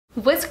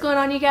What's going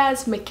on, you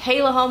guys?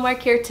 Michaela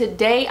Hallmark here.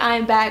 Today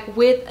I'm back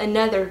with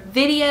another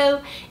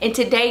video, and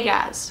today,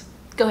 guys,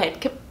 go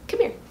ahead, come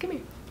here.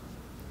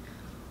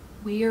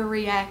 We are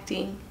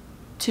reacting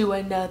to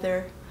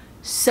another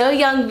So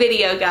Young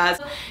video, guys,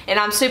 and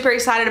I'm super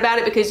excited about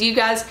it because you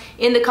guys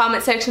in the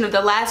comment section of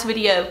the last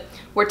video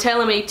were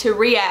telling me to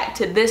react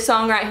to this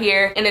song right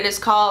here, and it is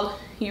called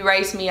You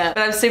Raise Me Up.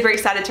 And I'm super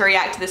excited to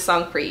react to this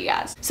song for you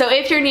guys. So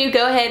if you're new,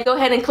 go ahead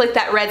and click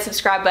that red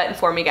subscribe button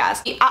for me,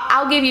 guys.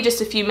 I'll give you just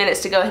a few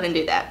minutes to go ahead and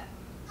do that.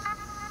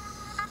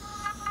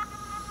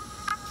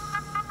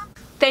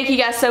 Thank you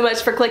guys so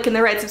much for clicking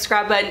the red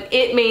subscribe button.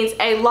 It means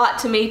a lot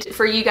to me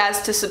for you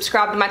guys to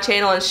subscribe to my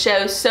channel and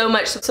show so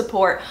much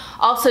support.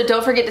 Also,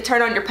 don't forget to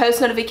turn on your post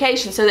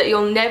notifications so that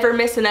you'll never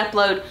miss an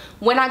upload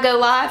when I go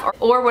live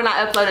or when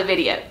I upload a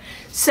video.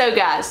 So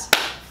guys,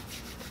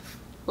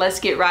 let's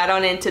get right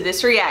on into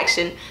this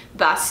reaction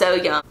by So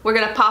Young. We're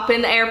gonna pop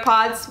in the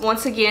AirPods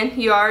once again,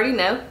 you already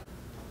know.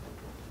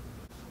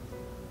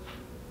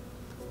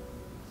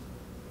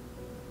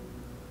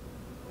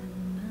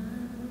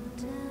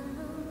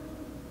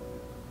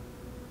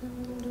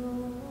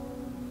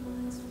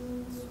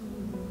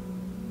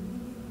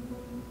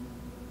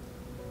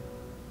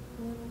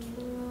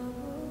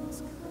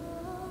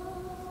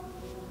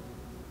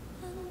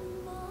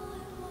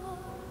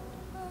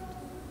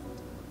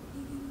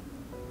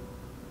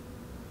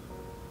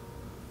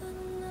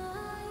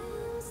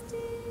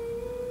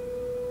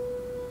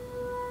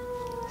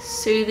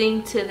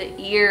 Soothing to the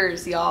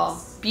ears,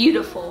 y'all.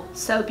 Beautiful,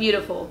 so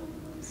beautiful.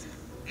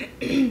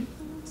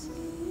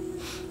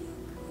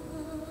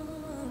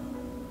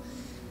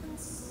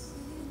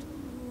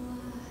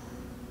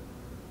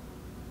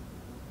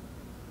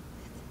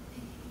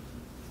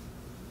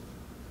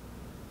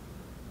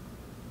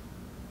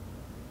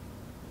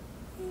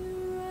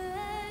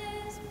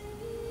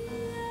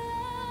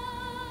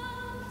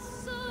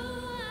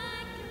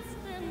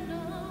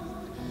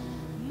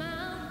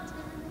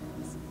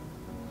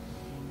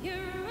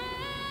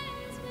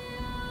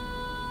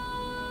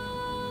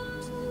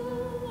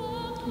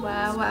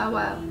 Wow, wow,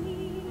 wow.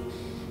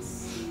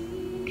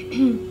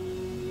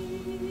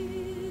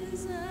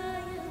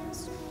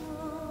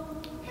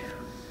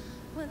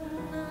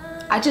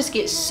 I just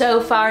get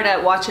so fired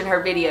up watching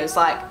her videos.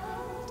 Like,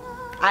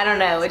 I don't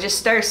know, it just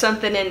stirs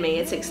something in me.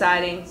 It's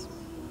exciting.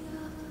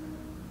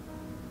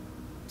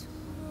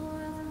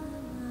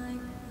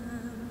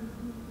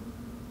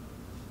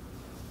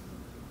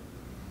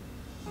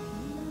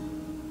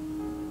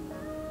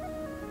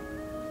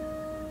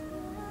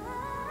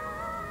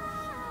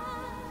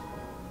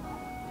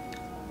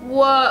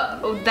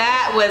 Whoa,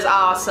 that was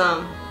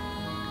awesome.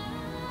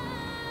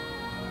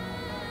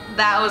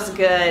 That was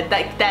good.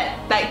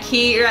 That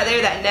key right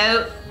there, that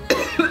note.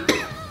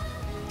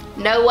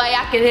 No way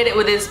I could hit it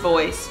with his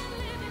voice.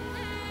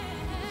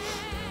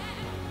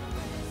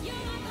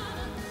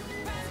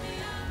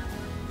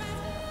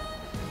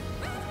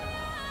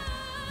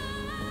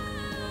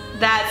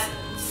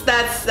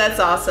 That's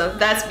awesome.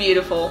 That's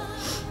beautiful.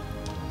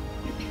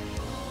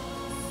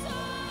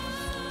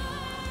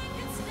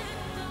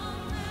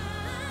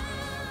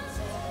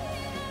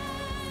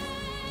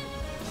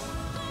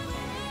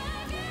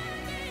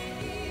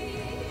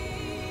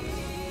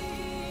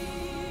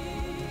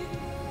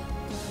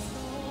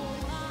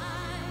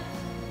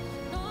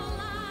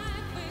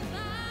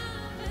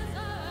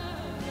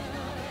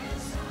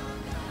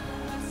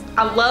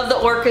 I love the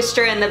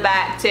orchestra in the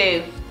back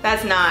too.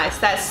 That's nice.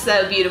 That's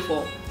so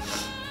beautiful.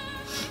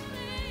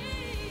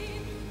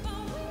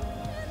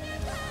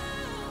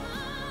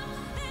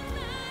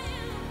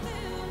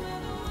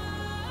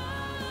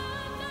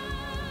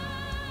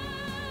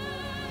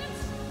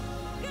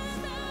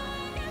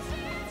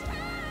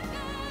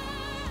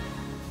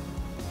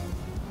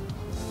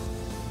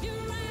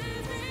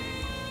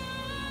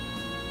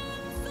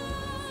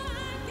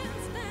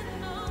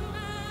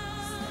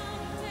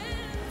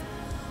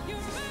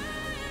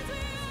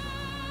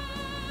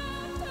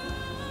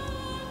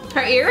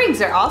 Her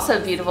earrings are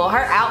also beautiful.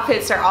 Her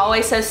outfits are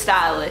always so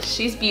stylish.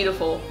 She's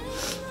beautiful.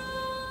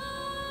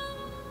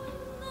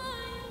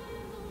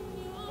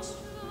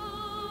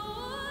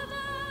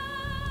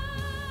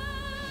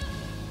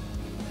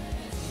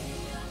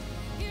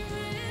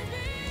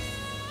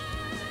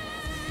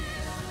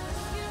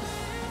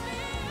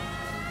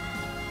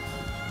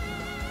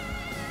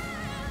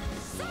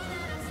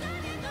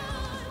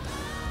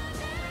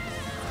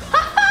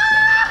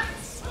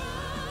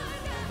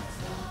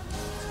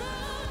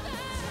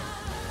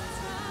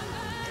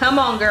 Come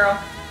on, girl.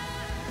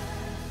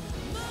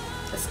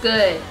 That's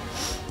good.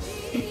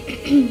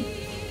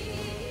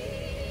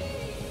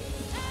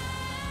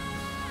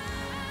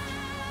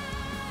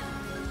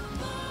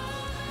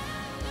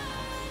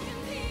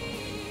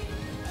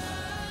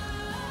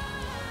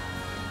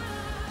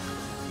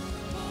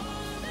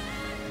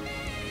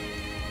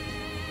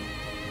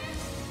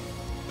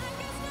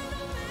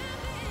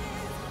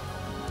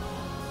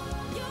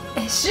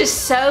 It's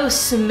just so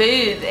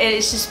smooth and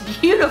it's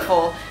just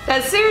beautiful.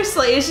 That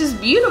seriously, it's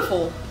just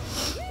beautiful.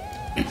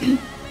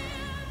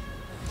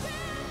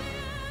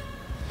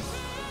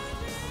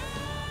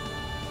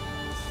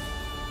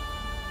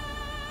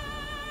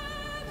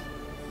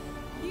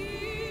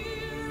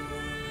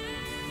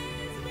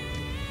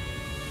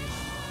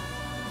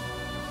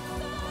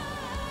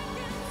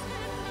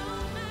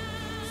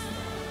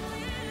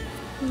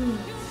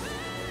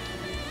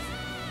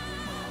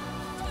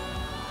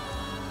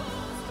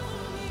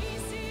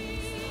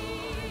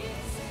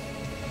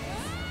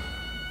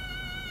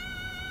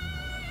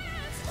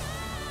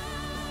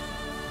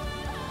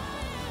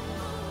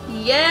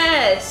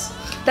 Yes,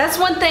 that's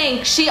one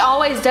thing she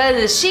always does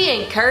is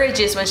she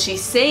encourages when she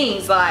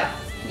sings. Like,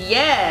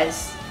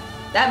 yes,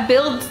 that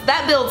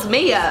builds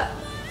me up.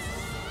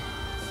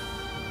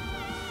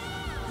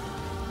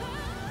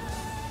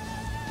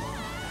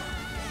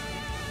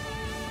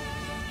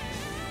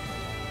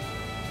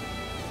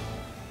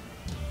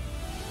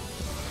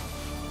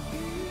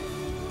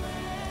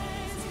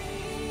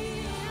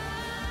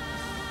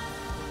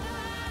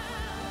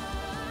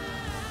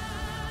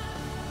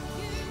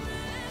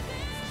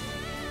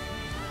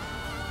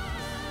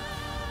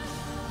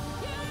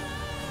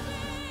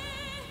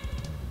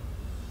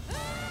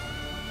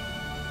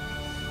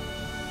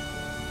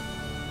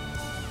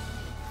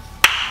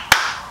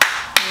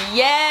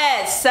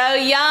 Yes, so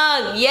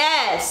young,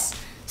 yes.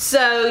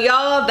 So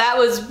y'all, that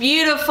was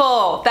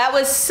beautiful. That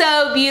was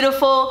so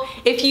beautiful.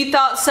 If you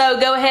thought so,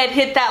 go ahead,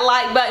 hit that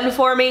like button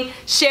for me.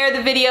 Share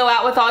the video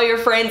out with all your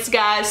friends,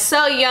 guys.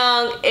 So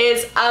Young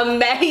is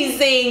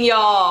amazing,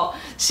 y'all.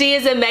 She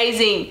is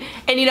amazing.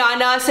 And you know, I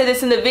know I said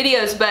this in the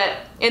videos, but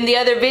in the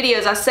other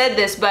videos I said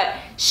this, but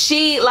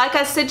she, like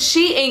I said,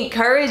 she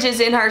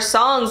encourages in her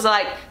songs.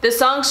 Like the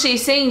songs she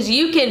sings,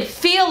 you can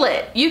feel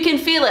it. You can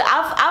feel it.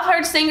 I've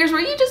heard singers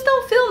where you just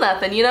don't feel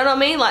nothing. You know what I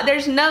mean? Like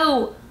there's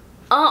no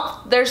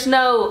there's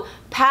no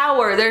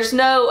power, there's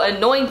no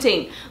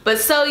anointing. But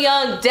So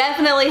Young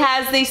definitely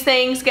has these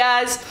things,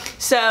 guys.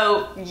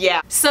 So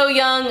yeah, So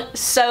Young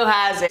so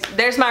has it.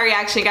 There's my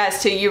reaction,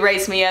 guys, to You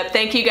Raise Me Up.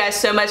 Thank you guys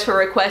so much for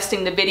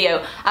requesting the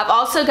video. I've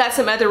also got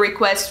some other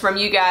requests from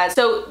you guys.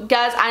 So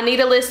guys, I need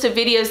a list of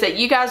videos that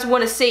you guys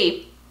want to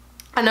see.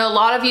 I know a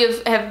lot of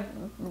you have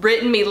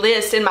written me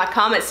lists in my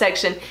comment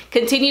section.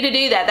 Continue to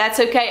do that. That's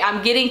okay.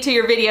 I'm getting to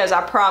your videos,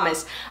 I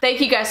promise. Thank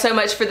you guys so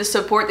much for the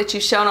support that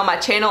you've shown on my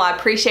channel. I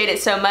appreciate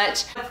it so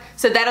much.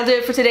 So that'll do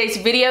it for today's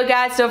video,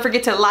 guys. Don't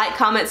forget to like,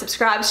 comment,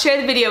 subscribe, share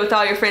the video with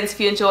all your friends if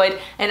you enjoyed,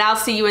 and I'll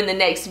see you in the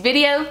next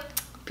video.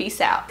 Peace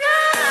out.